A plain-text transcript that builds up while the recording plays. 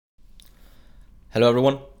Hello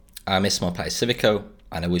everyone, I'm Ismail Civico,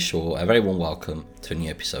 and I wish you all a very warm welcome to a new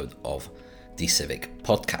episode of the Civic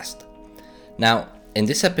Podcast. Now, in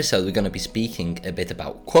this episode we're going to be speaking a bit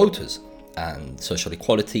about quotas and social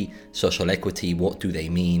equality, social equity, what do they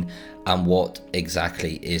mean, and what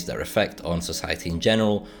exactly is their effect on society in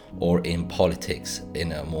general or in politics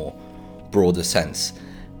in a more broader sense.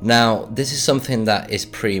 Now, this is something that is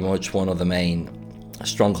pretty much one of the main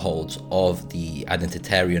strongholds of the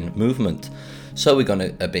identitarian movement. So we're going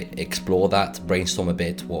to a bit explore that, brainstorm a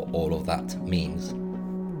bit what all of that means.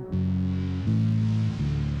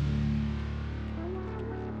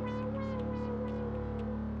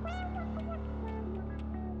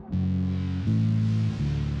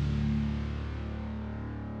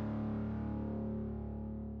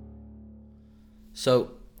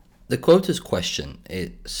 So the quotas question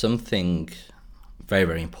is something very,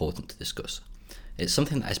 very important to discuss. It's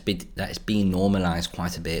something that is being normalized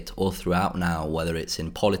quite a bit all throughout now, whether it's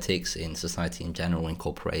in politics, in society in general, in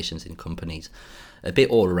corporations, in companies, a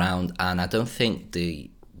bit all around. And I don't think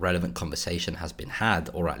the relevant conversation has been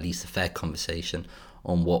had, or at least a fair conversation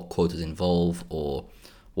on what quotas involve, or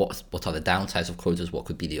what are the downsides of quotas, what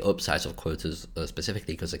could be the upsides of quotas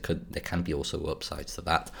specifically, because there can be also upsides to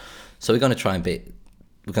that. So we're going to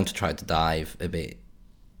try to dive a bit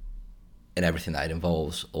in everything that it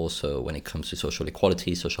involves, also when it comes to social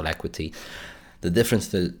equality, social equity, the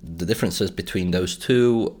differences between those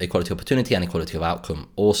two, equality of opportunity and equality of outcome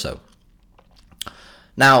also.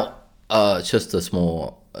 Now, just a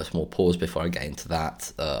small pause before I get into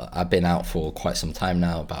that. I've been out for quite some time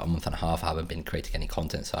now, about a month and a half. I haven't been creating any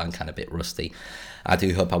content, so I'm kind of a bit rusty. I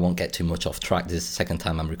do hope I won't get too much off track. This is the second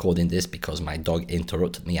time I'm recording this because my dog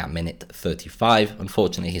interrupted me at minute 35.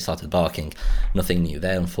 Unfortunately, he started barking. Nothing new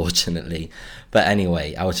there, unfortunately. But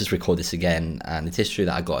anyway, I will just record this again, and it is true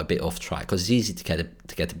that I got a bit off track, because it's easy to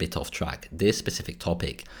get a bit off track. This specific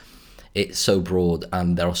topic, it's so broad,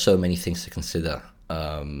 and there are so many things to consider.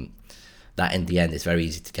 That in the end it's very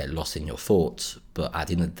easy to get lost in your thoughts, but at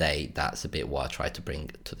the end of the day, that's a bit what I try to bring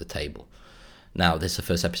to the table. Now, this is the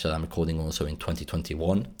first episode I'm recording also in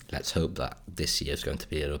 2021. Let's hope that this year is going to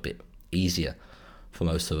be a little bit easier for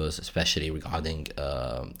most of us, especially regarding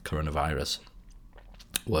coronavirus,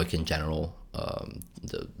 work in general.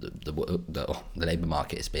 The labour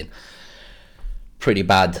market has been pretty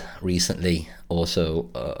bad recently. Also,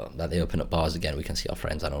 that they open up bars again, we can see our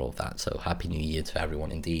friends and all of that. So happy New Year to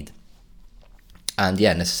everyone indeed. And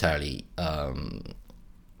yeah, necessarily, I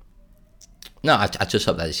just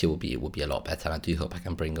hope that this year will be a lot better. And I do hope I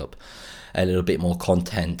can bring up a little bit more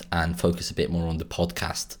content and focus a bit more on the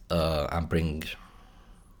podcast, and bring,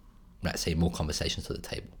 let's say, more conversations to the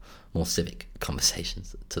table, more civic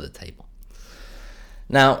conversations to the table.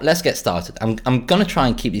 Now, let's get started. I'm going to try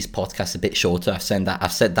and keep these podcasts a bit shorter. I've said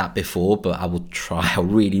that before, but I'll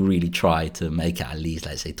really, really try to make it at least,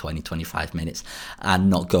 let's say, 20-25 minutes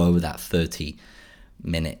and not go over that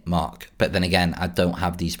 30-minute mark. But then again, I don't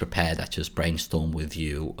have these prepared. I just brainstorm with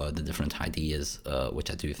you the different ideas,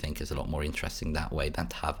 which I do think is a lot more interesting that way than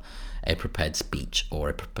to have a prepared speech or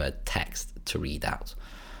a prepared text to read out.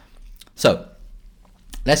 So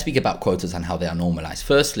let's speak about quotas and how they are normalized.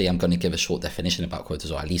 Firstly, I'm going to give a short definition about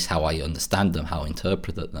quotas, or at least how I understand them, how I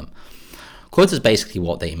interpret them. Quotas, basically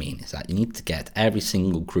what they mean is that you need to get every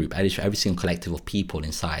single group, every single collective of people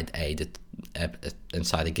inside a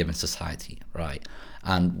given society, right?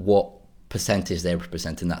 And what percentage they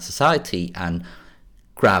represent in that society, and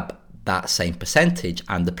grab that same percentage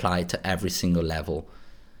and apply it to every single level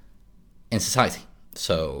in society.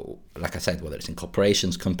 So, like I said, whether it's in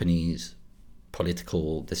corporations, companies,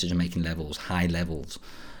 political decision-making levels, high levels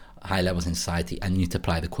in society, and you need to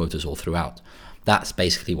apply the quotas all throughout. That's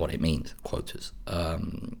basically what it means, quotas.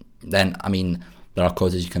 Then, I mean, there are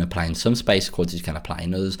quotas you can apply in some space, quotas you can apply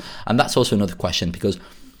in others, and that's also another question, because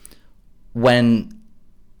when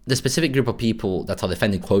the specific group of people that are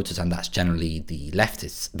defending quotas, and that's generally the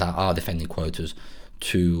leftists that are defending quotas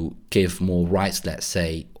to give more rights, let's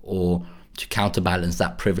say, or to counterbalance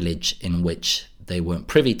that privilege in which they weren't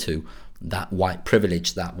privy to, that white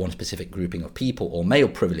privilege that one specific grouping of people, or male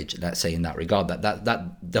privilege, let's say, in that regard,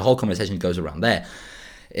 that the whole conversation goes around there,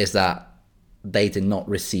 is that they did not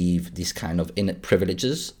receive these kind of innate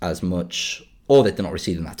privileges as much, or they did not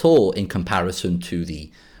receive them at all in comparison to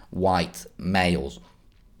the white males.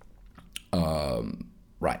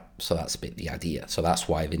 Right, so that's a bit the idea. So that's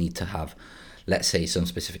why they need to have, let's say, some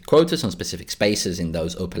specific quotas, some specific spaces in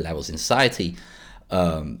those upper levels in society,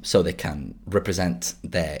 so they can represent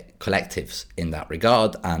their collectives in that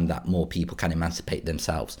regard, and that more people can emancipate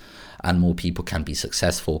themselves and more people can be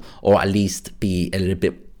successful, or at least be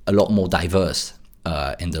a lot more diverse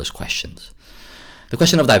in those questions. The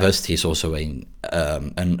question of diversity is also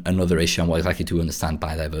another issue on what exactly to understand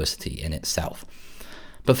by diversity in itself.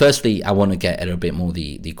 But firstly, I want to get a little bit more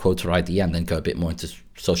the quota idea and then go a bit more into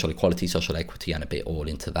social equality, social equity, and a bit all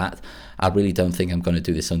into that. I really don't think I'm going to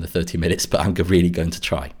do this under 30 minutes, but I'm really going to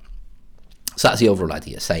try. So that's the overall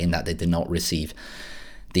idea, saying that they did not receive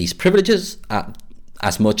these privileges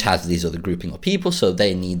as much as these other grouping of people, so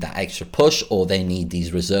they need that extra push, or they need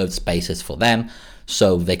these reserved spaces for them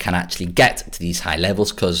so they can actually get to these high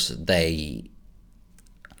levels, because they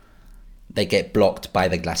get blocked by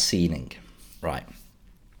the glass ceiling, right?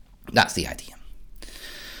 That's the idea.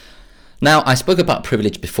 Now, I spoke about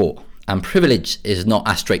privilege before, and privilege is not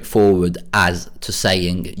as straightforward as to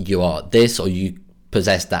saying you are this or you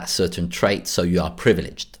possess that certain trait, so you are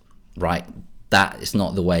privileged, right? That is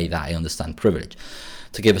not the way that I understand privilege.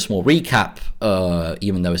 To give a small recap,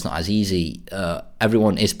 even though it's not as easy,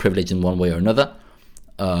 everyone is privileged in one way or another.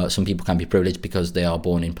 Some people can be privileged because they are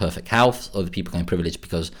born in perfect health. Other people can be privileged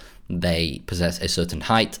because they possess a certain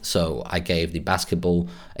height. So I gave the basketball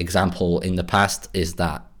example in the past, is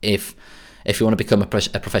that if you want to become a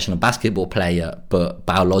professional basketball player, but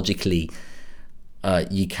biologically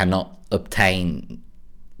you cannot obtain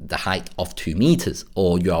the height of 2 meters,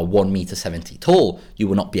 or you are 1 meter 70 tall, you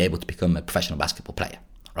will not be able to become a professional basketball player,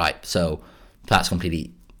 right? So that's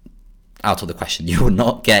completely out of the question. You will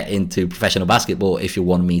not get into professional basketball if you're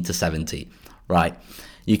 1 meter 70, right?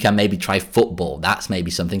 You can maybe try football. That's maybe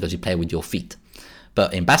something because you play with your feet.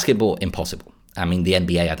 But in basketball, impossible. I mean, the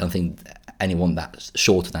NBA, I don't think anyone that's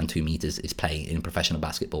shorter than 2 meters is playing in professional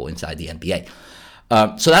basketball inside the NBA.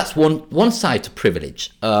 So that's one side to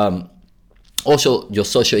privilege. Also, your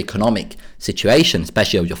socio-economic situation,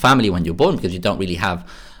 especially of your family when you're born, because you don't really have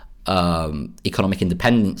economic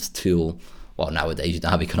independence till, well, nowadays you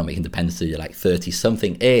don't have economic independence till you're like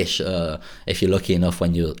 30-something-ish. If you're lucky enough,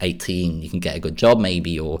 when you're 18, you can get a good job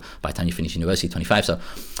maybe, or by the time you finish university, 25. So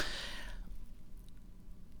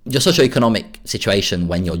your socio-economic situation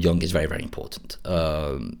when you're young is very, very important.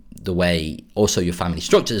 The way also your family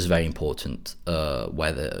structure is very important,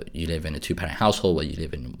 whether you live in a 2-parent household or you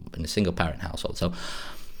live in a single-parent household. So,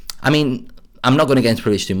 I mean, I'm not going to get into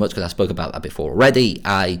privilege too much because I spoke about that before already.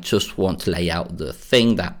 I just want to lay out the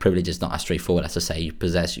thing that privilege is not as straightforward as to say you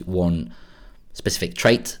possess one specific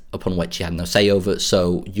trait upon which you have no say over,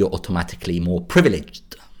 so you're automatically more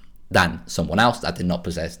privileged than someone else that did not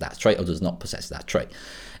possess that trait or does not possess that trait.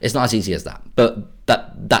 It's not as easy as that, but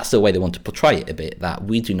that's the way they want to portray it a bit, that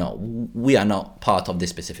we are not part of this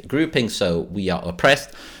specific grouping, so we are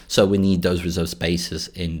oppressed, so we need those reserved spaces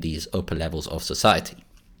in these upper levels of society.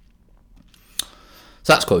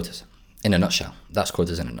 So that's quotas in a nutshell.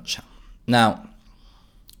 Now,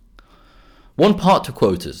 one part to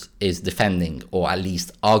quotas is defending, or at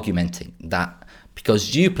least argumenting, that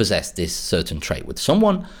because you possess this certain trait with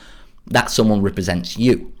someone, that someone represents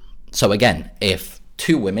you. So again, if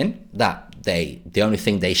 2 women that the only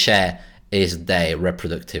thing they share is their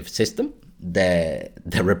reproductive system, their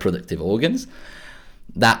reproductive organs,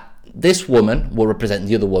 that this woman will represent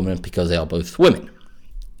the other woman because they are both women.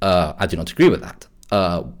 I do not agree with that.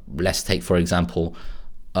 Let's take, for example,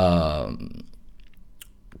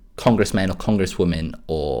 congressmen or congresswomen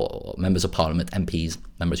or members of parliament, MPs,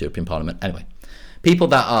 members of European Parliament, anyway, people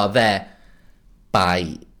that are there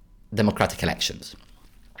by democratic elections,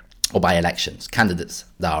 or by elections, candidates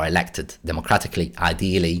that are elected democratically,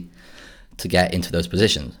 ideally, to get into those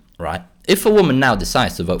positions, right? If a woman now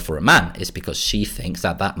decides to vote for a man, it's because she thinks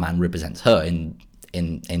that man represents her in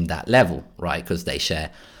that level, right? Because they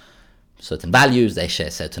share certain values, they share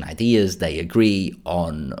certain ideas, they agree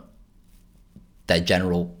on their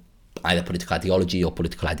general either political ideology or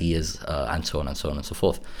political ideas, and so on and so on and so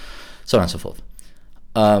forth.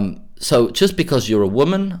 So just because you're a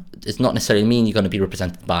woman does not necessarily mean you're going to be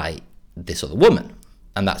represented by this other woman.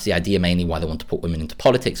 And that's the idea mainly why they want to put women into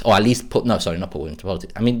politics, or at least not put women into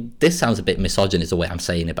politics. I mean, this sounds a bit misogynist the way I'm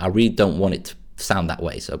saying it, but I really don't want it to sound that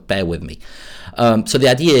way, so bear with me. So the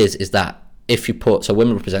idea is that if you so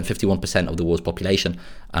women represent 51% of the world's population,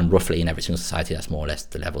 and roughly in every single society, that's more or less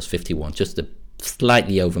the levels 51, just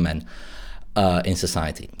slightly over men in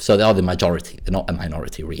society. So they are the majority. They're not a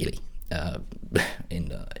minority, really, in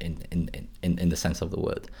the sense of the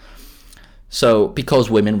word. So because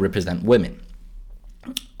women represent women.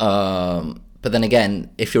 But then again,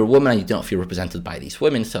 if you're a woman and you don't feel represented by these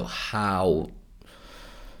women, so how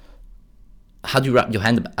do you wrap your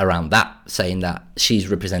hand around that, saying that she's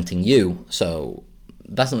representing you? So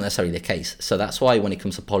that's not necessarily the case. So that's why when it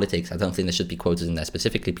comes to politics, I don't think there should be quotas in there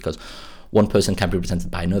specifically, because one person can be represented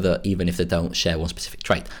by another even if they don't share one specific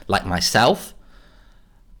trait. Like myself,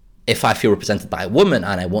 if I feel represented by a woman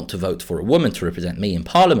and I want to vote for a woman to represent me in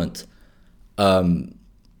Parliament, because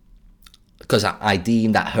I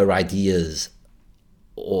deem that her ideas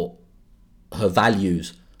or her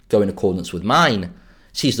values go in accordance with mine,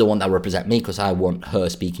 she's the one that will represent me because I want her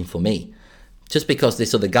speaking for me. Just because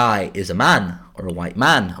this other guy is a man or a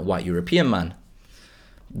white European man,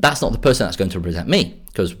 that's not the person that's going to represent me,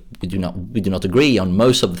 because we do not agree on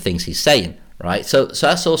most of the things he's saying, right? So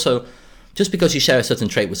that's also, just because you share a certain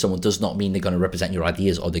trait with someone does not mean they're going to represent your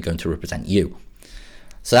ideas or they're going to represent you.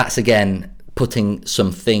 So that's, again, putting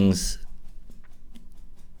some things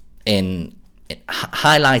in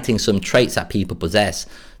highlighting some traits that people possess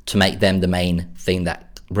to make them the main thing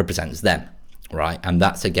that represents them, right? And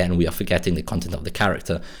that's, again, we are forgetting the content of the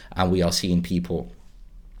character, and we are seeing people,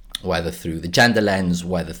 whether through the gender lens,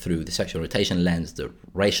 whether through the sexual orientation lens, the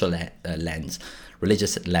racial lens,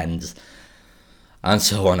 religious lens, and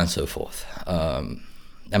so on and so forth.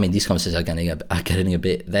 I mean, these conversations are getting a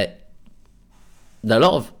bit,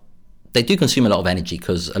 they do consume a lot of energy,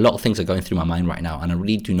 because a lot of things are going through my mind right now, and I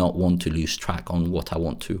really do not want to lose track on what I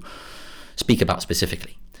want to speak about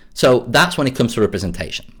specifically. So that's when it comes to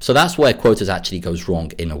representation. So that's where Quotas actually goes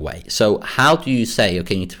wrong in a way. So how do you say,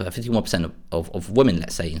 okay, you need to have 51% of women,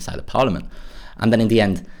 let's say, inside the parliament, and then in the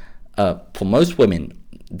end, for most women,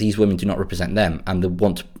 these women do not represent them, and they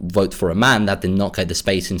want to vote for a man that did not get the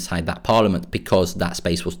space inside that parliament because that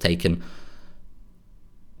space was taken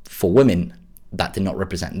for women that did not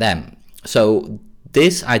represent them. So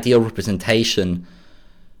this idea of representation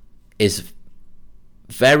is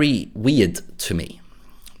very weird to me.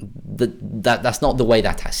 That's not the way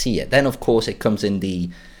that I see it. Then, of course, it comes in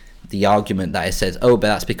the argument that it says, oh, but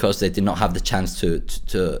that's because they did not have the chance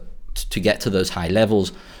to get to those high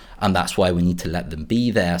levels, and that's why we need to let them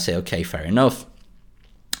be there. I say, okay, fair enough.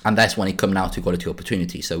 And that's when it comes now to equality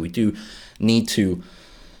opportunity. So we do need to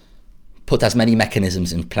put as many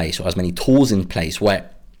mechanisms in place, or as many tools in place,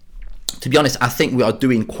 where, to be honest, I think we are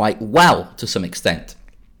doing quite well to some extent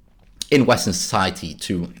in Western society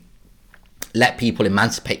to let people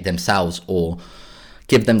emancipate themselves or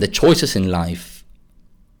give them the choices in life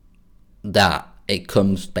that it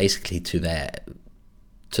comes basically to their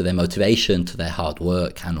motivation, to their hard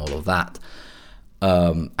work, and all of that.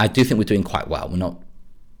 I do think we're doing quite well. We're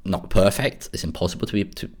not perfect. It's impossible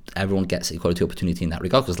to everyone gets equality opportunity in that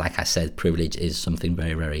regard, because, like I said, privilege is something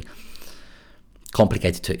very, very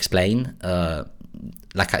complicated to explain.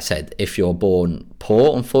 Like I said, if you're born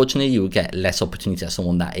poor, unfortunately, you will get less opportunity as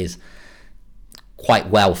someone that is quite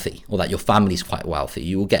wealthy, or that your family is quite wealthy.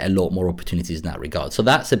 You will get a lot more opportunities in that regard. So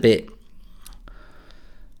that's a bit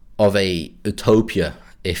of a utopia,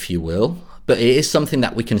 if you will, but it is something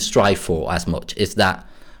that we can strive for as much, is that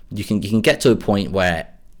you can get to a point where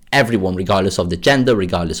everyone, regardless of the gender,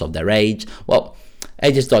 regardless of their age, well,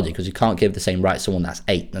 age is dodgy because you can't give the same right to someone that's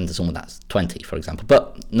 8 than to someone that's 20, for example.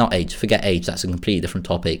 But not age, forget age, that's a completely different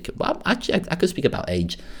topic. Well, actually, I could speak about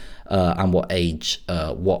age and what age,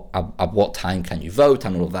 at what time can you vote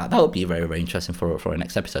and all of that. That would be very, very interesting for a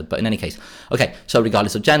next episode. But in any case, okay, so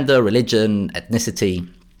regardless of gender, religion, ethnicity,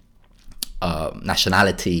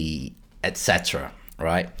 nationality, etc.,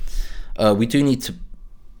 right? We do need to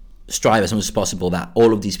strive as much as possible that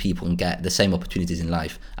all of these people can get the same opportunities in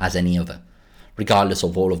life as any other, regardless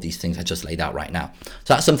of all of these things I just laid out right now.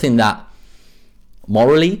 So that's something that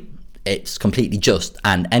morally it's completely just,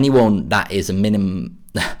 and anyone that is a minimum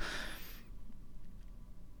that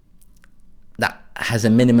has a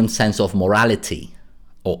minimum sense of morality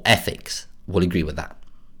or ethics will agree with that.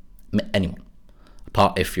 Anyone,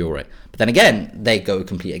 apart if you're it. But then again, they go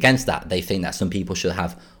completely against that. They think that some people should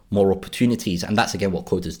have more opportunities, and that's again what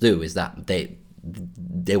quotas do, is that they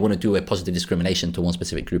want to do a positive discrimination to one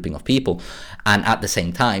specific grouping of people, and at the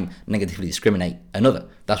same time negatively discriminate another.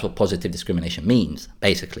 That's what positive discrimination means,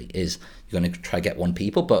 basically, is you're going to try to get one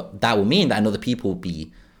people, but that will mean that another people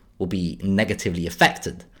will be negatively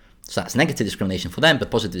affected. So that's negative discrimination for them,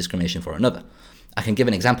 but positive discrimination for another. I can give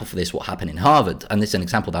an example for this, what happened in Harvard, and this is an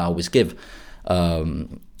example that I always give.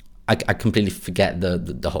 I completely forget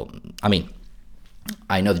the whole, I mean,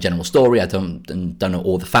 I know the general story, I don't know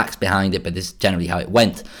all the facts behind it, but this is generally how it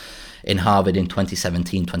went in Harvard in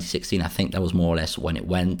 2017, 2016, I think that was more or less when it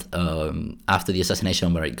went. After the assassination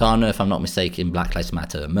of Eric Garner, if I'm not mistaken, Black Lives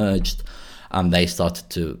Matter emerged, and they started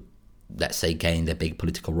to, let's say, gain the big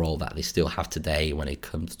political role that they still have today when it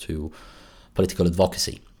comes to political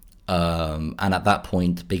advocacy. And at that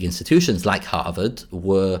point, big institutions like Harvard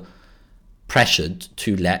were pressured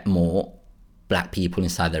to let more black people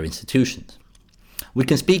inside their institutions. We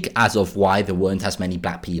can speak as of why there weren't as many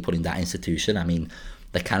black people in that institution. I mean,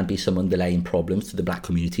 there can be some underlying problems to the black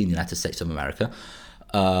community in the United States of America.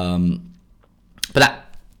 But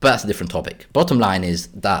that's a different topic. Bottom line is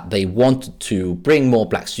that they wanted to bring more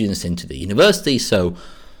black students into the university so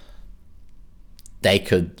they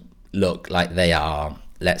could look like they are,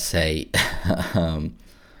 let's say,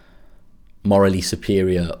 morally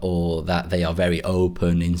superior, or that they are very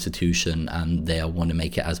open institution and they want to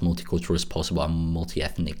make it as multicultural as possible and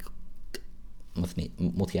multi-ethnical. Not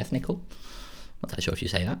quite sure if you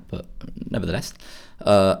say that, but nevertheless,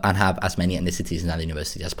 and have as many ethnicities in that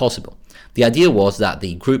university as possible. The idea was that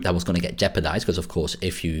the group that was going to get jeopardized, because of course,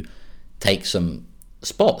 if you take some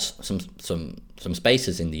spots, some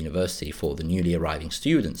spaces in the university for the newly arriving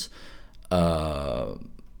students,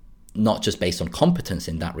 not just based on competence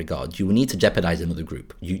in that regard, you will need to jeopardize another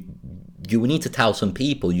group. You will need to tell some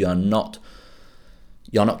people you're not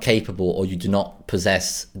capable, or you do not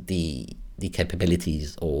possess the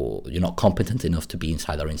capabilities, or you're not competent enough to be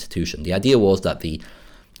inside our institution. The idea was that the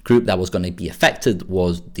group that was going to be affected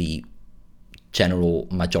was the general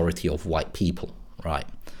majority of white people, right?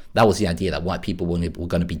 That was the idea, that white people were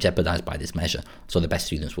going to be jeopardized by this measure, so the best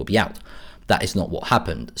students will be out. That is not what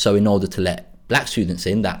happened. So in order to let black students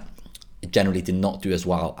in that generally did not do as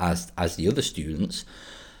well as the other students,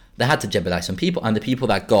 they had to jeopardize some people, and the people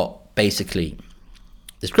that got basically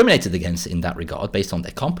discriminated against in that regard based on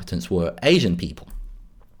their competence were Asian people.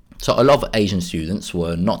 So a lot of Asian students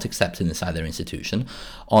were not accepted inside their institution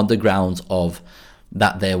on the grounds of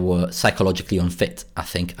that they were psychologically unfit, I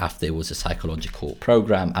think, after there was a psychological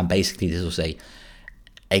program, and basically this was a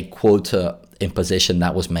quota imposition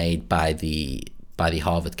that was made by the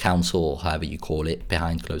Harvard Council, or however you call it,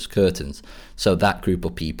 behind closed curtains. So that group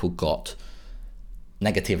of people got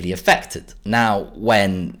negatively affected. Now,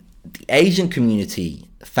 when the Asian community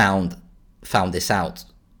found out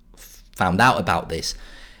about this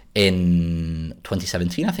in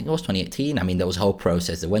 2017, I think it was 2018. I mean, there was a whole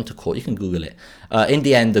process. They went to court. You can Google it. In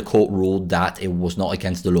the end, the court ruled that it was not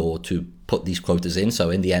against the law to put these quotas in.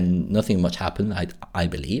 So in the end, nothing much happened, I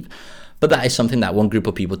believe. But that is something that one group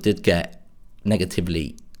of people did get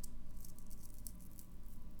negatively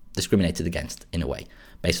discriminated against, in a way,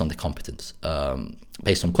 based on their competence,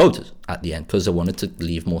 based on quotas at the end, because they wanted to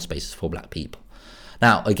leave more spaces for black people.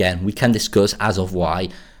 Now, again, we can discuss as of why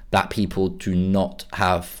black people do not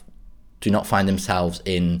find themselves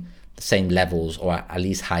in the same levels, or at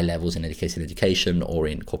least high levels, in education, or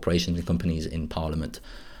in corporations and companies, in parliament,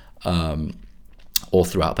 or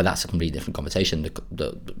throughout. But that's a completely different conversation.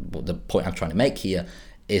 The point I'm trying to make here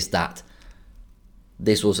is that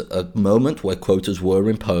this was a moment where quotas were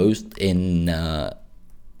imposed in an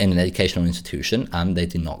educational institution, and they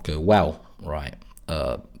did not go well, right?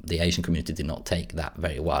 The Asian community did not take that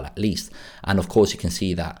very well, at least. And of course, you can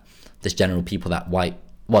see that this general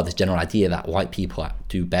idea that white people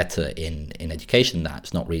do better in education,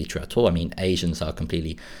 that's not really true at all. I mean, Asians are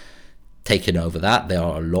completely taken over that. They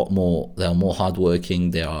are more hardworking.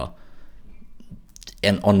 They are,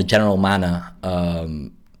 and on the general manner,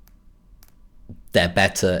 they're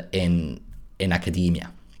better in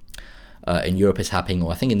academia. In Europe it's happening,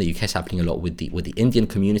 or I think in the UK it's happening a lot with the Indian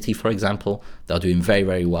community, for example. They're doing very,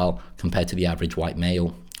 very well compared to the average white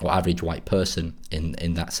male or average white person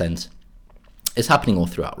in that sense. It's happening all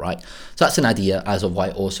throughout, right? So that's an idea as of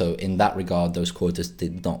why also in that regard those quotas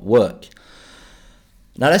did not work.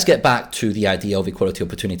 Now let's get back to the idea of equality of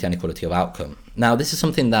opportunity and equality of outcome. Now this is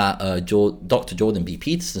something that Dr. Jordan B.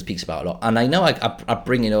 Peterson speaks about a lot, and I know I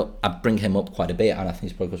bring him up quite a bit, and I think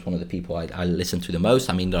he's probably one of the people I listen to the most.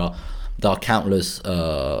 I mean, there are countless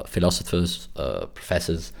philosophers,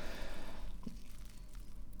 professors,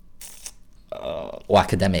 or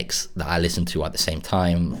academics that I listen to at the same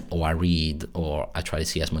time, or I read, or I try to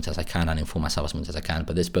see as much as I can and inform myself as much as I can.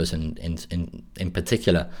 But this person in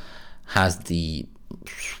particular has the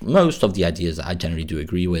most of the ideas that I generally do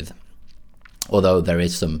agree with, although there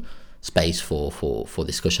is some space for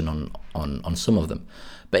discussion on some of them.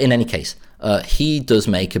 But in any case, he does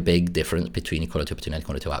make a big difference between equality of opportunity and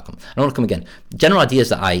equality of outcome. And I want to come again. General ideas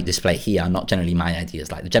that I display here are not generally my ideas.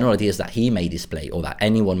 Like the general ideas that he may display, or that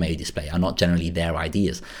anyone may display, are not generally their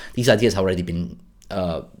ideas. These ideas have already been,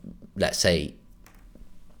 let's say,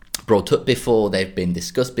 brought up before. They've been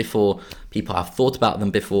discussed before. People have thought about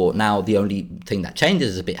them before. Now the only thing that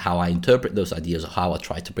changes is a bit how I interpret those ideas, or how I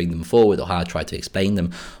try to bring them forward, or how I try to explain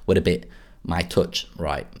them with a bit my touch,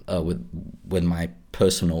 right? With my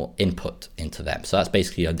personal input into them. So that's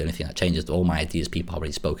basically the only thing that changes. All my ideas, people have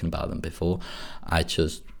already spoken about them before. I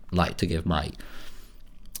just like to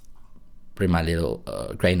bring my little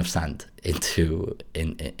grain of sand into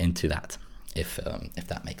that, if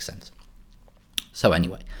that makes sense. So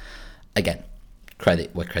anyway, again,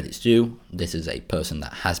 credit where credit's due. This is a person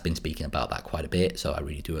that has been speaking about that quite a bit, so I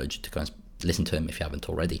really do urge you to go and listen to him if you haven't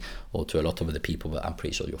already, or to a lot of other people that I'm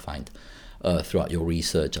pretty sure you'll find throughout your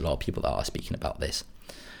research a lot of people that are speaking about this.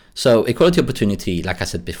 So equality opportunity, like I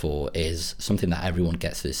said before, is something that everyone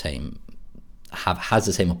gets the same, has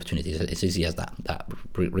the same opportunities. It's easy as that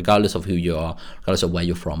regardless of who you are, regardless of where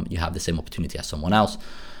you're from, you have the same opportunity as someone else.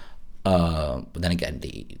 But then again,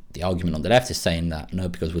 the argument on the left is saying that no,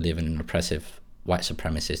 because we live in an oppressive, white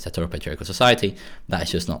supremacist, heteropatriarchal society, that is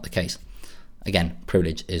just not the case. Again,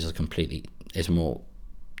 privilege is a more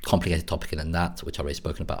complicated topic than that, which I've already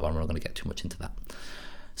spoken about, but I'm not going to get too much into that.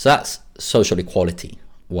 So that's social equality,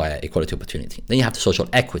 where equality opportunity. Then you have the social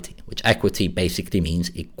equity, which equity basically means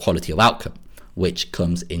equality of outcome, which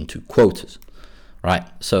comes into quotas, right?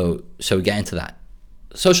 So we get into that.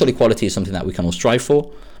 Social equality is something that we can all strive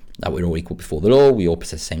for, that we're all equal before the law, we all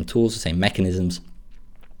possess the same tools, the same mechanisms.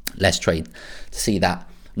 Let's try to see that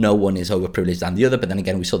no one is overprivileged than the other, but then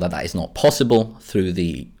again, we saw that is not possible through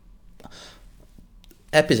the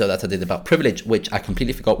episode that I did about privilege, which I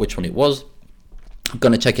completely forgot which one it was. I'm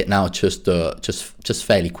going to check it now just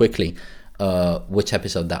fairly quickly, which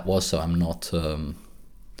episode that was, so I'm not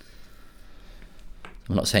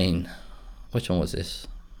saying, which one was this?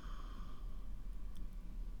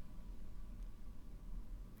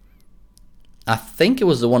 I think it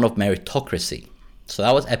was the one of meritocracy. So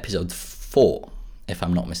that was episode 4, if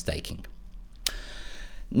I'm not mistaken.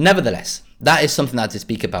 Nevertheless, that is something that I did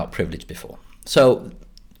speak about privilege before. So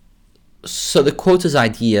the quotas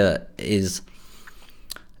idea is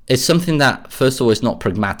something that, first of all, is not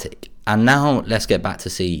pragmatic. And now let's get back to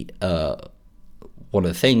see one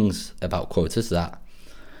of the things about quotas that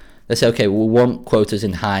they say, okay, we want quotas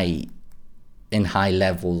in high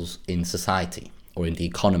levels in society, or in the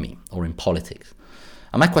economy, or in politics.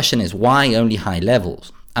 And my question is, why only high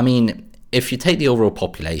levels? I mean, if you take the overall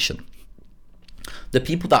population, the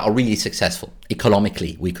people that are really successful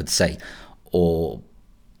economically, we could say, or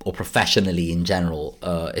professionally in general,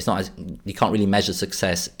 it's not as, you can't really measure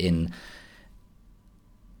success in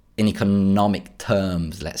economic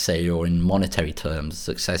terms, let's say, or in monetary terms.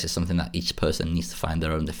 Success is something that each person needs to find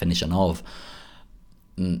their own definition of.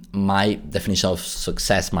 My definition of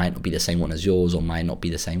success might not be the same one as yours, or might not be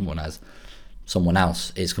the same one as someone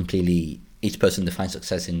else. It's completely, each person defines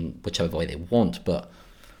success in whichever way they want. But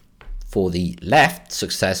for the left,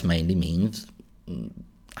 success mainly means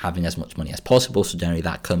having as much money as possible. So generally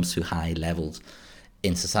that comes to high levels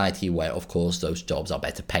in society, where of course those jobs are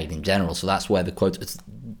better paid in general. So that's where the quote,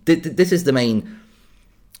 this is the main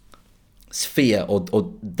sphere,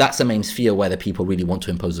 or that's the main sphere where the people really want to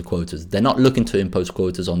impose the quotas. They're not looking to impose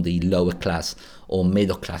quotas on the lower class or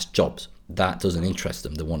middle class jobs. That doesn't interest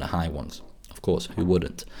them. They want the high ones. Of course, who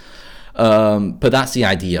wouldn't? But that's the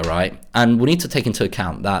idea, right? And we need to take into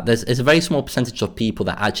account that there's a very small percentage of people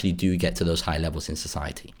that actually do get to those high levels in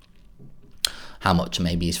society. How much?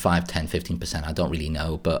 Maybe it's 5, 10, 15%. I don't really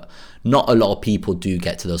know. But not a lot of people do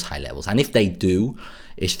get to those high levels. And if they do,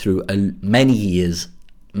 it's through many years,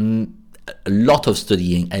 a lot of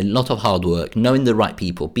studying, a lot of hard work, knowing the right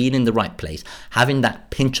people, being in the right place, having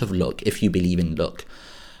that pinch of luck, if you believe in luck.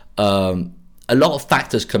 A lot of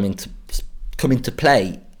factors come into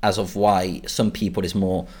play as of why some people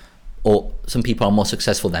are more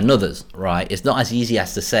successful than others, right? It's not as easy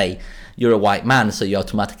as to say you're a white man, so you're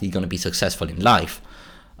automatically going to be successful in life.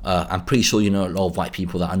 I'm pretty sure you know a lot of white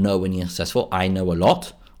people that are nowhere near successful. I know a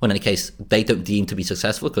lot. Well, in any case, they don't deem to be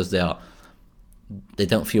successful because they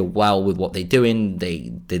don't feel well with what they're doing.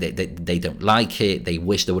 They don't like it. They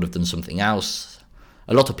wish they would have done something else.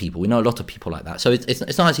 We know a lot of people like that. So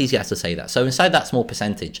it's not as easy as to say that. So inside that small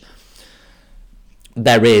percentage,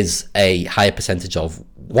 there is a higher percentage of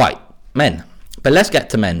white men. But let's get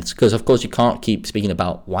to men, because of course you can't keep speaking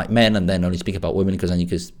about white men and then only speak about women, because then you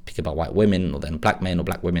could speak about white women, or then black men or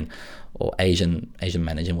black women, or Asian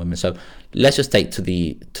men, Asian women. So let's just take to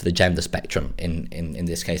the gender spectrum in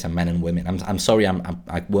this case, and men and women. I'm sorry,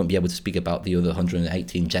 I won't be able to speak about the other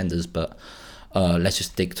 118 genders, but let's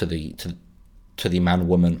just stick to the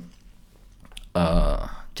man-woman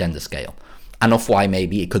gender scale, and of why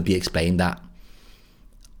maybe it could be explained that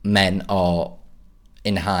men are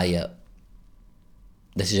in higher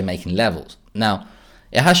decision-making levels. Now,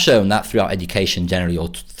 it has shown that throughout education generally, or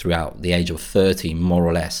throughout the age of 30, more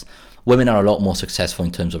or less, women are a lot more successful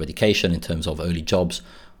in terms of education, in terms of early jobs.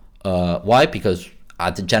 Why? Because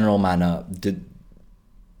at the general manner,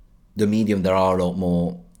 the medium, they're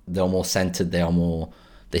more centered,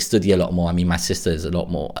 they study a lot more. I mean, my sister is a lot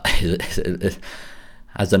more,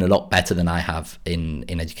 has done a lot better than I have in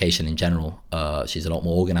education in general. She's a lot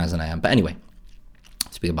more organized than I am. But anyway,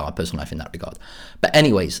 Speaking about my personal life in that regard. But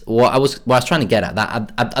anyways, what I was trying to get at,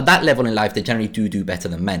 that at that level in life, they generally do better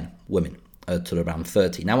than women, till around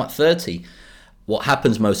 30. Now at 30, what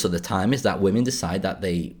happens most of the time is that women decide that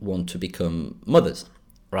they want to become mothers,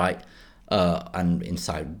 right? And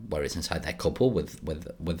whether it's inside their couple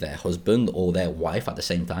with their husband or their wife at the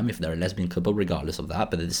same time, if they're a lesbian couple, regardless of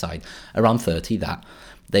that, but they decide around 30 that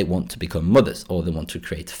they want to become mothers or they want to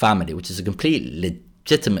create a family, which is a completely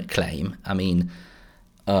legitimate claim. I mean,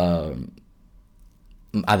 either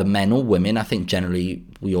men or women, I think generally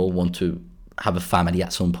we all want to have a family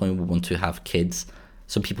at some point. We want to have kids.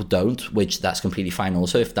 Some people don't, which that's completely fine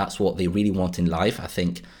also. If that's what they really want in life, I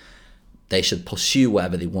think they should pursue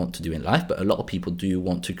whatever they want to do in life. But a lot of people do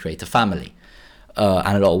want to create a family,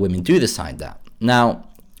 and a lot of women do decide that. Now,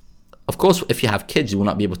 of course, if you have kids, you will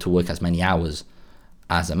not be able to work as many hours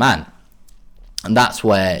as a man. And that's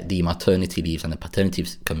where the maternity leaves and the paternity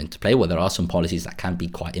leaves come into play, where there are some policies that can be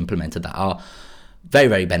quite implemented that are very,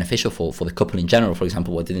 very beneficial for the couple in general. For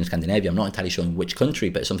example, what they did in Scandinavia, I'm not entirely sure in which country,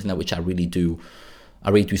 but something that which I really do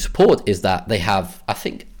support is that they have, I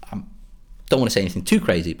think, I don't want to say anything too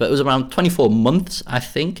crazy, but it was around 24 months, I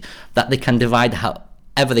think, that they can divide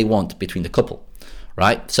however they want between the couple.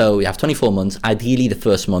 Right, so you have 24 months. Ideally, the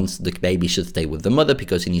first months, the baby should stay with the mother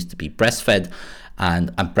because he needs to be breastfed,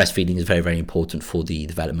 and breastfeeding is very, very important for the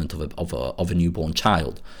development of a newborn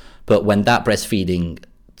child. But when that breastfeeding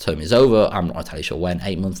term is over, I'm not entirely sure when,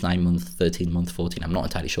 8 months, 9 months, 13 months, 14, I'm not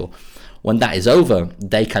entirely sure. When that is over,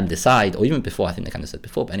 they can decide, or even before, I think they kind of said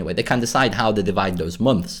before, but anyway, they can decide how they divide those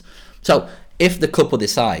months. So if the couple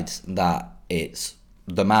decides that it's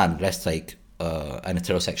the man, let's take an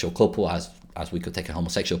heterosexual couple, as we could take a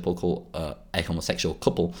homosexual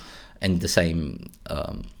couple in the same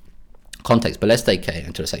context, but let's take a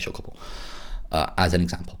heterosexual couple as an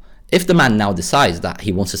example. If the man now decides that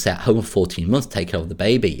he wants to stay at home for 14 months, take care of the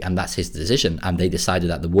baby, and that's his decision, and they decided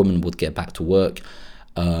that the woman would get back to work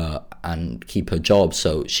and keep her job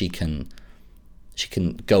so she can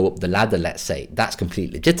go up the ladder, let's say, that's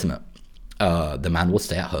completely legitimate. The man will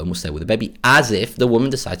stay at home, will stay with the baby, as if the woman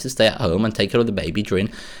decides to stay at home and take care of the baby during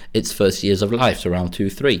its first years of life, so around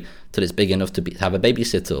 2-3, till it's big enough to have a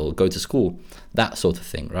babysitter or go to school, that sort of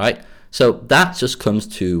thing, right? So that just comes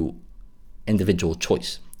to individual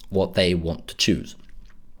choice, what they want to choose.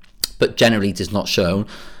 But generally, it is not shown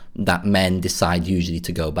that men decide usually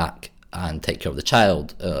to go back and take care of the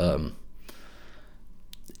child.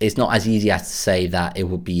 It's not as easy as to say that there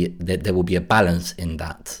will be a balance in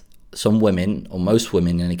that. Some women, or most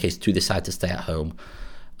women in any case, do decide to stay at home.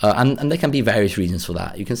 And there can be various reasons for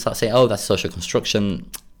that. You can start saying, oh, that's social construction.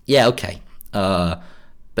 Yeah, okay. But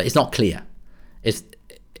it's not clear. It's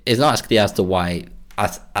not as clear as to why,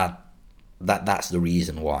 that's the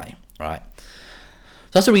reason why, right?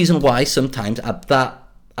 So that's the reason why sometimes at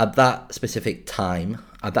that specific time,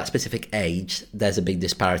 at that specific age, there's a big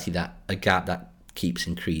disparity, a gap that keeps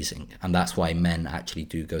increasing. And that's why men actually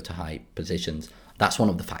do go to high positions. That's one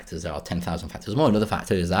of the factors. There are 10,000 factors more. Another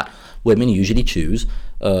factor is that women usually choose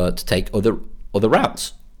to take other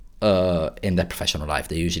routes in their professional life.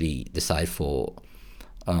 They usually decide for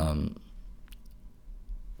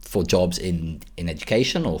jobs in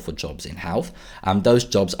education or for jobs in health, and those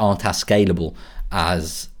jobs aren't as scalable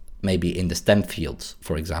as maybe in the STEM fields,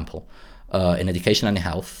 for example. In education and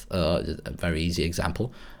health, a very easy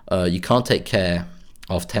example, you can't take care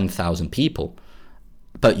of 10,000 people,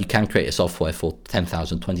 but you can create a software for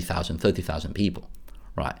 10,000, 20,000, 30,000 people,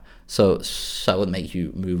 right? So that would make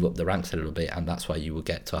you move up the ranks a little bit, and that's why you will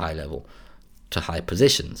get to high level, to high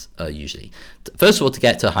positions usually. First of all, to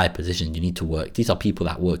get to a high position, you need to work. These are people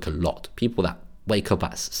that work a lot, people that wake up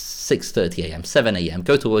at 6:30 a.m., 7 a.m.,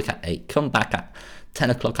 go to work at 8, come back at 10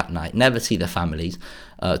 o'clock at night, never see their families,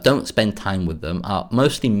 don't spend time with them, are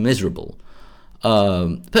mostly miserable.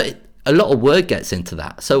 But a lot of work gets into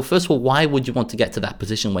that. So first of all, why would you want to get to that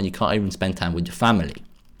position when you can't even spend time with your family?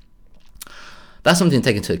 That's something to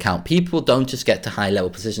take into account. People don't just get to high level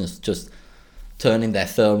positions just turning their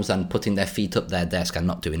thumbs and putting their feet up their desk and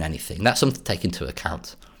not doing anything. That's something to take into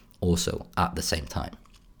account also at the same time.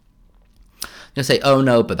 You'll say, oh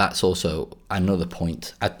no, but that's also another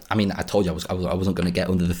point. I mean, I told you I wasn't going to get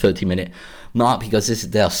under the 30-minute mark because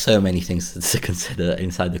there are so many things to consider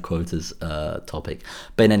inside the quotas topic.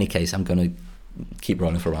 But in any case, I'm going to keep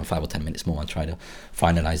rolling for around 5 or 10 minutes more and try to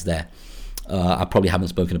finalize there. I probably haven't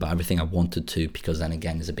spoken about everything I wanted to, because then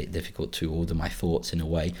again, it's a bit difficult to order my thoughts in a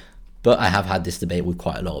way. But I have had this debate with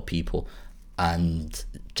quite a lot of people, and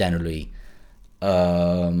generally, I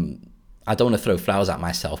don't want to throw flowers at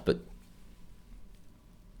myself, but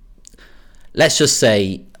let's just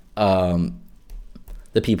say the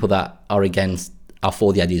people that are against are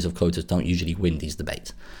for the ideas of quotas don't usually win these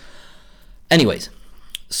debates. Anyways,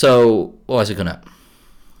 so what was it gonna?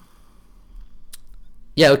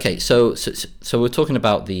 Yeah, okay. So we're talking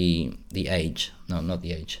about the age. No, not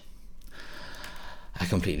the age. I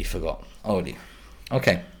completely forgot. Already.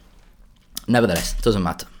 Okay. Nevertheless, it doesn't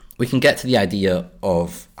matter. We can get to the idea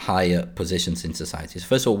of higher positions in society. So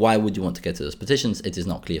first of all, why would you want to get to those positions? It is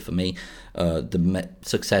not clear for me.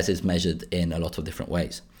 Success is measured in a lot of different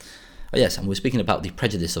ways. Oh yes, and we're speaking about the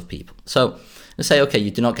prejudice of people. So let's say, okay,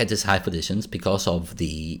 you do not get to high positions because of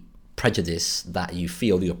the prejudice that you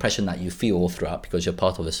feel, the oppression that you feel all throughout, because you're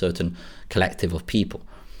part of a certain collective of people.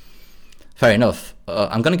 Fair enough.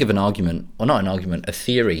 I'm going to give an argument, or not an argument, a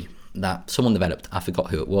theory that someone developed. I forgot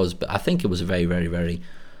who it was, but I think it was a very, very, very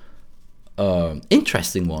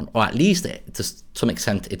interesting one, or at least to some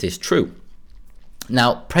extent it is true.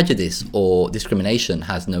 Now, prejudice or discrimination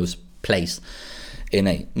has no place in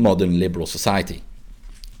a modern liberal society.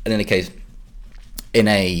 In any case, in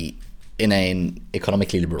an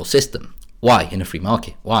economically liberal system. Why? In a free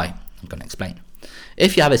market. Why? I'm going to explain.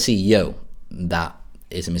 If you have a CEO that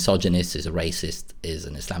is a misogynist, is a racist, is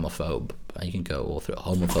an Islamophobe, you can go all through a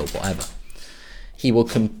homophobe, whatever, he will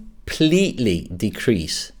completely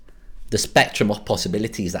decrease the spectrum of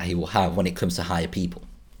possibilities that he will have when it comes to hire people,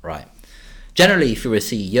 right? Generally, if you're a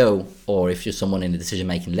CEO or if you're someone in the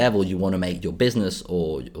decision-making level, you want to make your business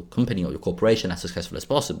or your company or your corporation as successful as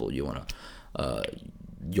possible. You want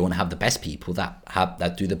to have the best people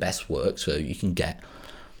that do the best work, so you can get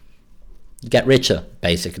richer,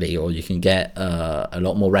 basically, or you can get a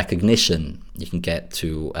lot more recognition. You can get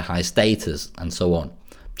to a high status and so on.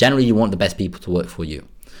 Generally, you want the best people to work for you.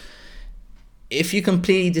 If you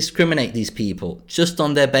completely discriminate these people just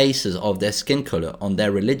on their basis of their skin color, on their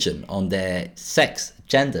religion, on their sex,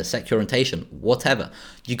 gender, sexual orientation, whatever,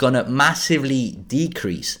 you're going to massively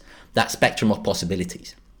decrease that spectrum of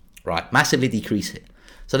possibilities, right? Massively decrease it.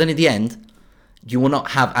 So then in the end, you will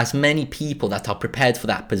not have as many people that are prepared for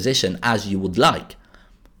that position as you would like.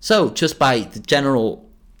 So just by the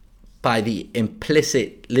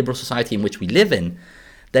implicit liberal society in which we live in,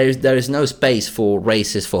 there is no space for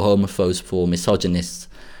racists, for homophobes, for misogynists.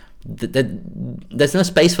 There's no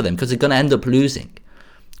space for them because they're going to end up losing.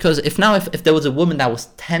 Because if there was a woman that was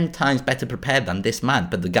 10 times better prepared than this man,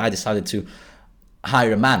 but the guy decided to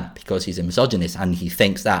hire a man because he's a misogynist and he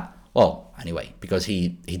thinks that, well, anyway, because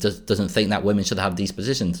he doesn't think that women should have these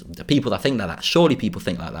positions. The people that think like that, surely people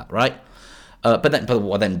think like that, right? But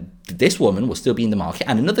then this woman will still be in the market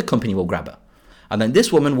and another company will grab her. And then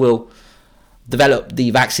this woman will develop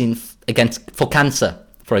the vaccine for cancer,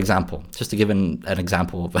 for example, just to give an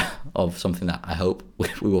example of something that I hope we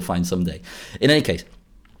will find someday. In any case,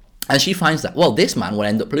 and she finds that, well, this man will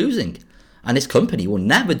end up losing and this company will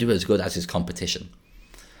never do as good as his competition.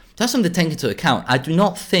 That's something to take into account. I do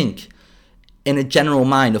not think in a general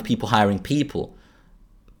mind of people hiring people,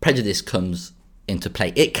 prejudice comes into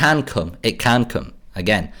play. It can come.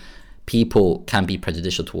 Again, people can be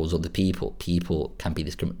prejudicial towards other people. People can be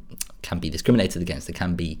discriminated against. It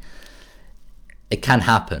can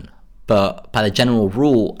happen. But by the general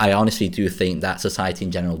rule, I honestly do think that society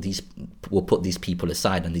in general will put these people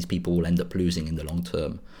aside and these people will end up losing in the long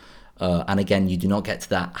term. And again, you do not get to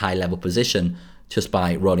that high level position just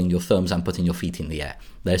by rolling your thumbs and putting your feet in the air.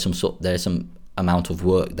 There's some amount of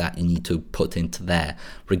work that you need to put into there,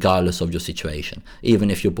 regardless of your situation.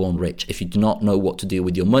 Even if you're born rich, if you do not know what to do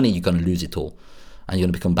with your money, you're going to lose it all, and you're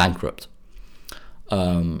going to become bankrupt.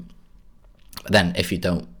 Then, if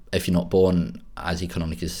you're not born as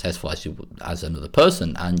economically successful as another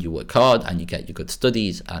person, and you work hard and you get your good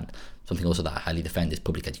studies, and something also that I highly defend is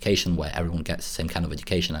public education, where everyone gets the same kind of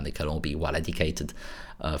education and they can all be well educated.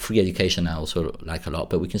 Free education I also like a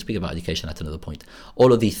lot, but we can speak about education at another point.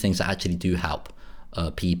 All of these things that actually do help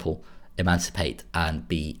people emancipate and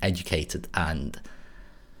be educated and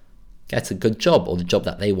get a good job, or the job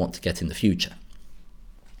that they want to get in the future.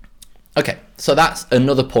 Okay, so that's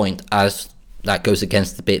another point as that goes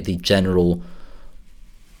against a bit the general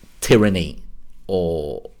tyranny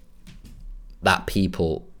or that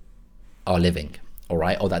people are living, all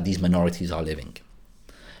right, or that these minorities are living.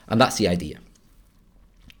 And that's the idea.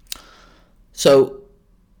 So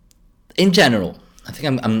in general, I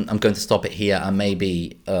think I'm going to stop it here, and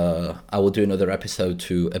maybe I will do another episode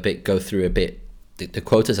to go through a bit the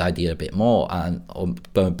quotas idea a bit more, and or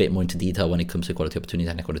go a bit more into detail when it comes to equality of opportunity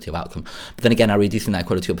and equality of outcome. But then again, I really do think that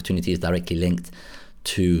equality of opportunity is directly linked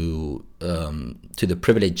to the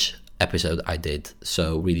privilege episode I did.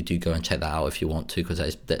 So really do go and check that out if you want to,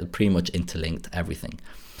 because they're pretty much interlinked, everything.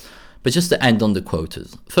 But just to end on the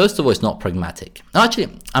quotas, first of all, it's not pragmatic.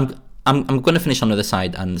 Actually, I'm going to finish on the other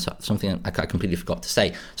side, and something I completely forgot to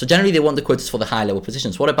say. So generally they want the quotas for the high level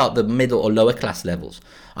positions. What about the middle or lower class levels?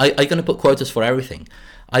 Are you going to put quotas for everything?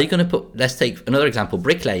 Are you going to put, let's take another example,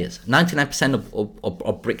 bricklayers. 99%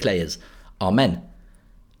 of bricklayers are men.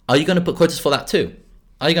 Are you going to put quotas for that too?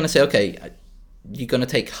 Are you going to say, okay, you're going to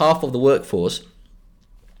take half of the workforce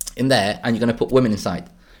in there and you're going to put women inside,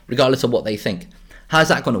 regardless of what they think? How's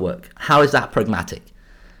that going to work? How is that pragmatic?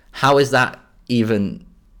 How is that even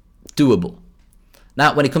doable?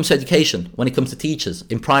 Now, when it comes to education, when it comes to teachers,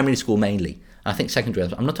 in primary school mainly, I think secondary,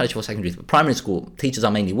 I'm not entirely sure for secondary, but primary school, teachers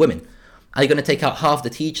are mainly women. Are you going to take out half the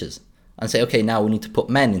teachers and say, okay, now we need to put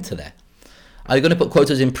men into there? Are you going to put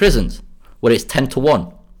quotas in prisons where it's 10 to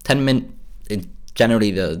 1? 10 men,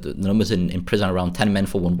 generally the numbers in prison are around 10 men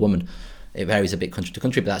for 1 woman. It varies a bit country to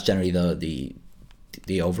country, but that's generally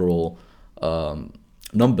the overall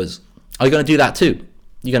numbers. Are you going to do that too?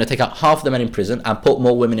 You're going to take out half of the men in prison and put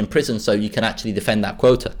more women in prison so you can actually defend that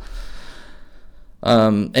quota.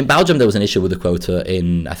 In Belgium, there was an issue with the quota.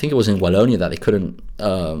 I think it was in Wallonia that they couldn't.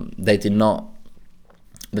 They did not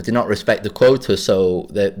respect the quota, so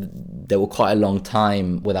there were quite a long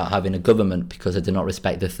time without having a government because they did not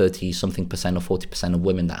respect the 30-something percent or 40% of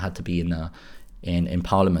women that had to be in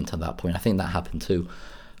Parliament at that point. I think that happened too.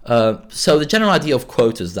 So the general idea of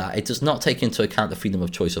quotas is that it does not take into account the freedom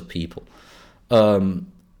of choice of people.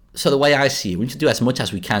 So the way I see it, we need to do as much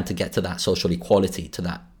as we can to get to that social equality, to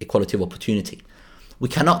that equality of opportunity. We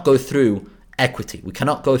cannot go through equity. We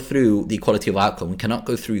cannot go through the equality of outcome. We cannot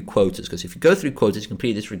go through quotas, because if you go through quotas, you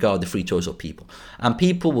completely disregard the free choice of people, and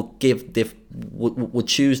people will will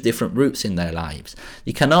choose different routes in their lives.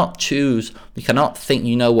 You cannot choose. You cannot think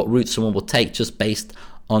you know what route someone will take just based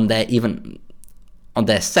on their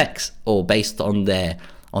sex or based on their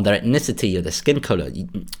ethnicity or their skin color.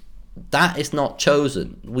 That is not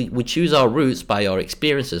chosen. We choose our routes by our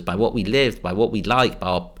experiences, by what we lived, by what we like, by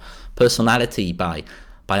our personality, by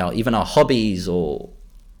even our hobbies, or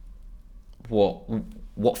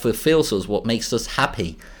what fulfills us, what makes us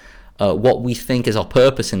happy, what we think is our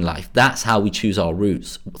purpose in life. That's how we choose our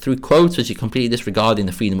routes. Through quotas, you're completely disregarding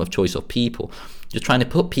the freedom of choice of people. You're trying to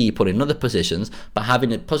put people in other positions, but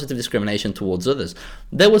having a positive discrimination towards others.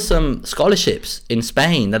 There were some scholarships in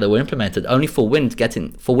Spain that were implemented only for women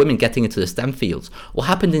getting into the STEM fields. What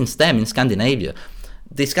happened in STEM in Scandinavia?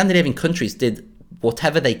 The Scandinavian countries did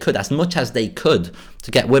whatever they could, as much as they could,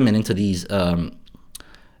 to get women into these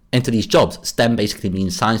jobs. STEM basically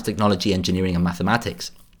means science, technology, engineering, and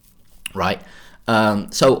mathematics, right?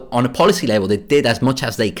 So on a policy level, they did as much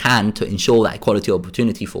as they can to ensure that equality of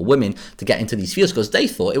opportunity for women to get into these fields, because they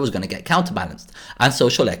thought it was going to get counterbalanced, and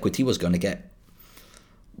social equity was going to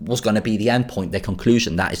be the end point, their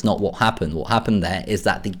conclusion. That is not what happened. What happened there is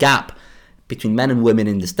that the gap between men and women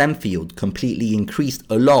in the STEM field completely increased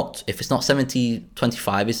a lot. If it's not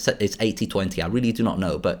 70-25, it's 80-20. I really do not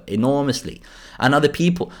know, but enormously. And other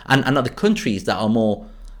people and other countries that are more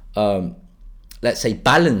let's say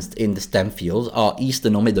balanced in the STEM fields are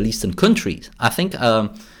Eastern or Middle Eastern countries. I think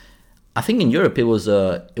in Europe it was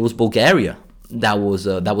Bulgaria that was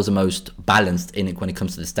the most balanced in it when it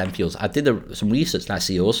comes to the STEM fields. I did some research last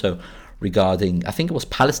year also regarding, I think it was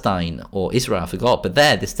Palestine or Israel, I forgot, but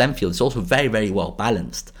there the STEM field is also very, very well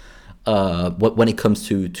balanced when it comes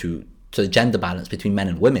to the gender balance between men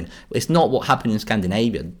and women. It's not what happened in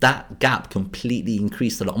Scandinavia. That gap completely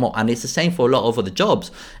increased a lot more, and it's the same for a lot of other jobs.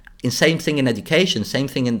 Same thing in education, same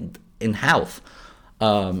thing in health.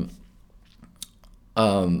 All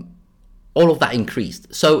of that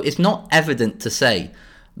increased. So it's not evident to say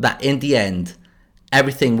that in the end,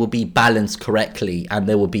 everything will be balanced correctly and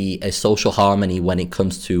there will be a social harmony when it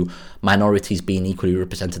comes to minorities being equally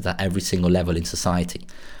represented at every single level in society.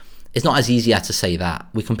 It's not as easy as to say that.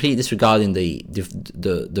 We're completely disregarding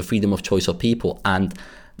the freedom of choice of people, and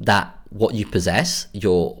that what you possess,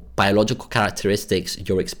 your biological characteristics,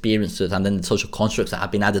 your experiences, and then the social constructs that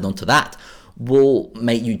have been added onto that will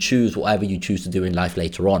make you choose whatever you choose to do in life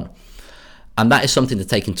later on. And that is something to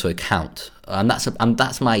take into account. And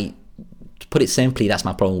that's my, to put it simply, that's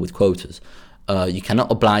my problem with quotas. You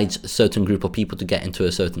cannot oblige a certain group of people to get into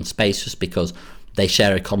a certain space just because they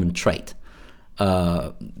share a common trait.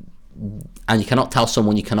 And you cannot tell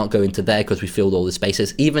someone you cannot go into there because we filled all the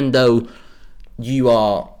spaces, even though you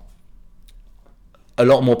are a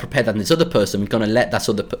lot more prepared than this other person. We're gonna let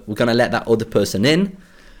that other person in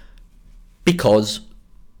because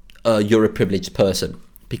you're a privileged person,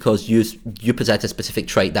 because you possess a specific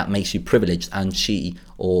trait that makes you privileged, and she,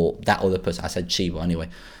 or that other person, I said she, but anyway,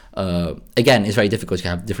 again, it's very difficult to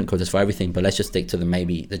have different quotas for everything, but let's just stick to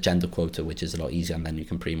the gender quota, which is a lot easier, and then you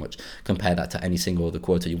can pretty much compare that to any single other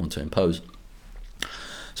quota you want to impose.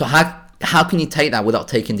 So how can you take that without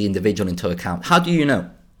taking the individual into account? How do you know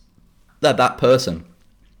that person,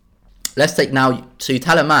 let's take now, so you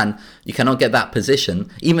tell a man you cannot get that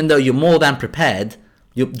position, even though you're more than prepared,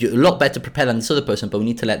 you're a lot better prepared than this other person, but we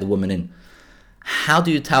need to let the woman in. How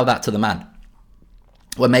do you tell that to the man?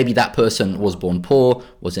 Well, maybe that person was born poor,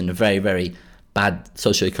 was in a very, very bad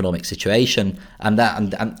socioeconomic situation, and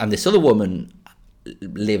this other woman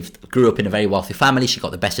grew up in a very wealthy family. She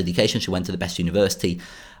got the best education. She went to the best university.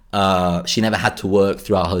 She never had to work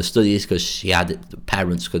throughout her studies because the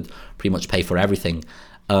parents could pretty much pay for everything.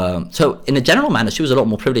 So in a general manner, she was a lot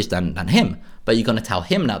more privileged than him. But you're going to tell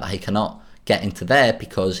him now that he cannot get into there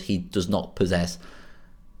because he does not possess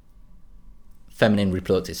feminine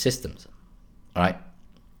reproductive systems. All right.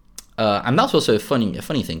 And that's also a funny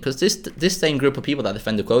thing, because this same group of people that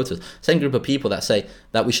defend the quotas, same group of people that say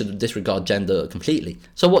that we should disregard gender completely.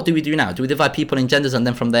 So what do we do now? Do we divide people in genders and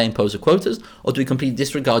then from there impose the quotas? Or do we completely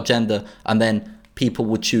disregard gender and then people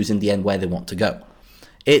would choose in the end where they want to go?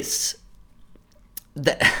 There's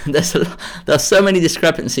so many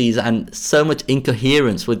discrepancies and so much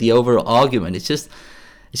incoherence with the overall argument. It's just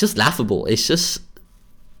laughable.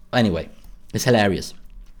 Anyway, it's hilarious.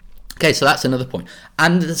 Okay, so that's another point.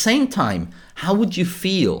 And at the same time, how would you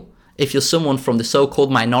feel if you're someone from the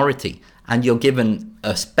so-called minority and you're given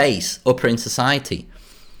a space upper in society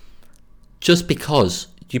just because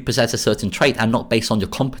you possess a certain trait and not based on your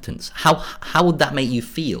competence? How would that make you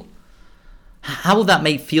feel? How would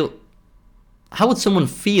someone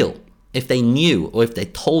feel if they knew, or if they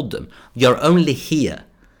told them, you're only here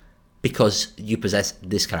because you possess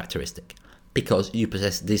this characteristic, because you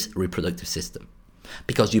possess this reproductive system,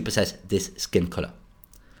 because you possess this skin color?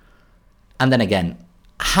 And then again,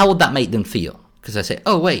 how would that make them feel? Because I say,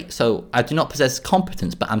 oh wait, so I do not possess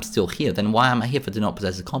competence, but I'm still here. Then why am I here if I do not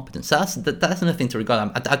possess the competence? So that's another thing to regard.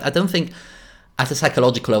 I don't think at a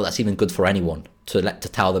psychological level that's even good for anyone to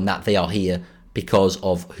tell them that they are here because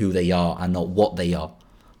of who they are and not what they are,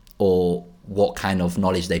 or what kind of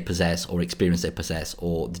knowledge they possess or experience they possess,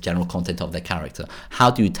 or the general content of their character. How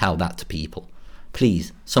do you tell that to people?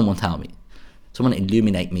 Please, someone tell me. Someone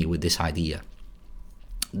illuminate me with this idea.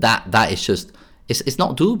 That is just, it's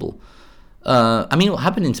not doable. I mean, what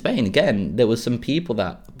happened in Spain, again, there was some people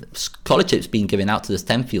that scholarships being given out to the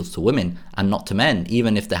STEM fields to women and not to men,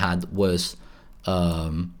 even if they had worse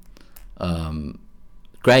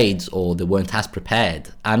grades or they weren't as prepared.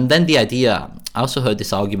 And then the idea, I also heard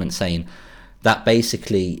this argument saying that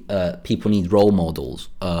basically people need role models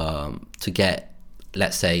to get,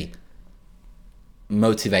 let's say,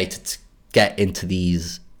 motivated to get into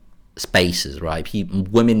these spaces, right?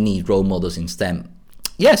 Women need role models in STEM.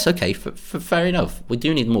 Yes, okay, fair enough. We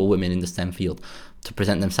do need more women in the STEM field to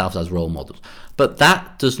present themselves as role models. But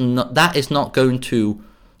that is not going to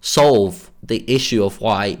solve the issue of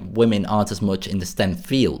why women aren't as much in the STEM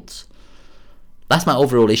fields. That's my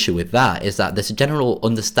overall issue with that, is that there's a general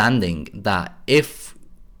understanding that if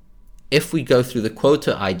we go through the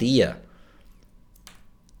quota idea,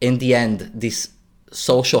 in the end, this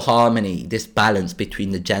social harmony, this balance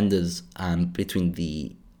between the genders and between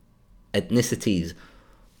the ethnicities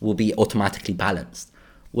will be automatically balanced,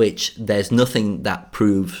 which there's nothing that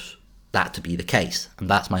proves that to be the case. And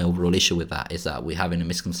that's my overall issue with that, is that we're having a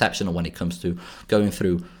misconception of when it comes to going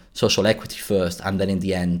through social equity first, and then in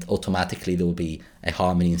the end automatically there will be a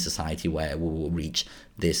harmony in society where we will reach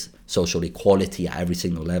this social equality at every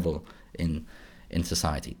single level in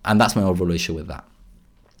society. And that's my overall issue with that.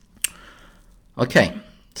 Okay,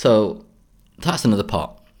 so that's another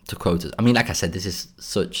part to quotas. I mean, like I said, this is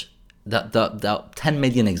such that 10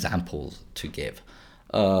 million examples to give,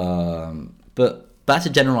 but that's a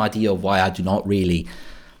general idea of why I do not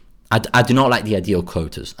like the idea of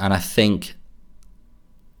quotas, and I think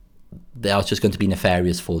they are just going to be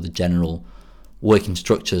nefarious for the general working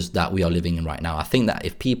structures that we are living in right now. I think that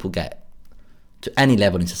if people get to any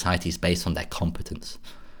level in society, it's based on their competence.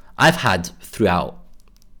 I've had throughout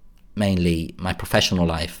mainly my professional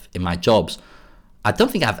life, in my jobs, I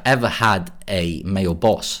don't think I've ever had a male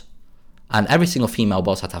boss, and every single female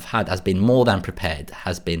boss that I've had has been more than prepared,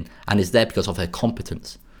 and is there because of her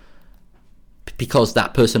competence, because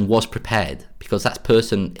that person was prepared, because that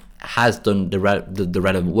person has done the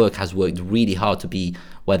relevant work, has worked really hard to be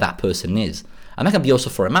where that person is. And that can be also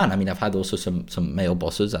for a man. I mean, I've had also some male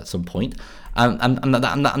bosses at some point, and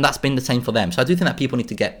that's been the same for them. So I do think that people need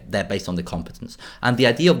to get there based on their competence. And the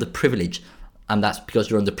idea of the privilege, and that's because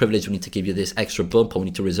you're underprivileged, we need to give you this extra bump, or we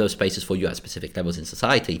need to reserve spaces for you at specific levels in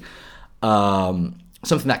society.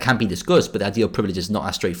 Something that can be discussed, but the idea of privilege is not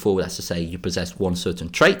as straightforward as to say you possess one certain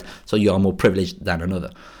trait, so you are more privileged than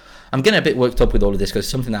another. I'm getting a bit worked up with all of this because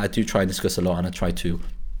it's something that I do try and discuss a lot, and I try to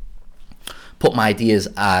put my ideas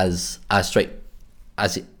as straight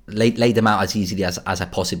as it, lay them out as easily as I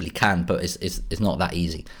possibly can, but it's not that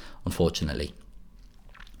easy, unfortunately.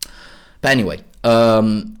 But anyway,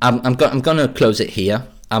 I'm gonna close it here.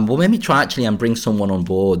 We'll maybe try actually and bring someone on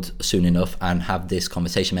board soon enough and have this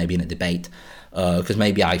conversation maybe in a debate, because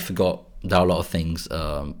maybe I forgot. There are a lot of things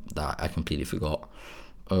that I completely forgot.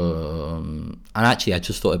 And actually, I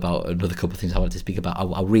just thought about another couple of things I wanted to speak about.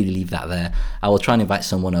 I'll really leave that there. I will try and invite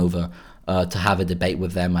someone over to have a debate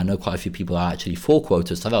with them. I know quite a few people are actually for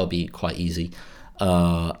quotas, so that'll be quite easy.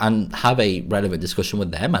 And have a relevant discussion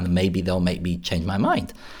with them, and maybe they'll make me change my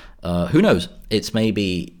mind. Who knows? It's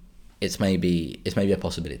maybe a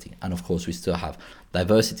possibility. And of course, we still have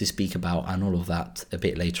diversity to speak about and all of that a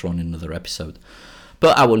bit later on in another episode.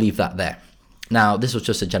 But I will leave that there. Now, this was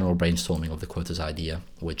just a general brainstorming of the quotas idea,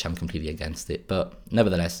 which I'm completely against it. But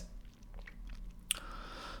nevertheless,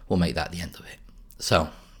 we'll make that the end of it. So,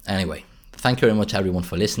 anyway, thank you very much, everyone,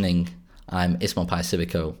 for listening. I'm Ismail Pai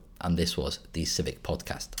Civico, and this was the Civic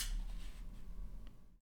Podcast.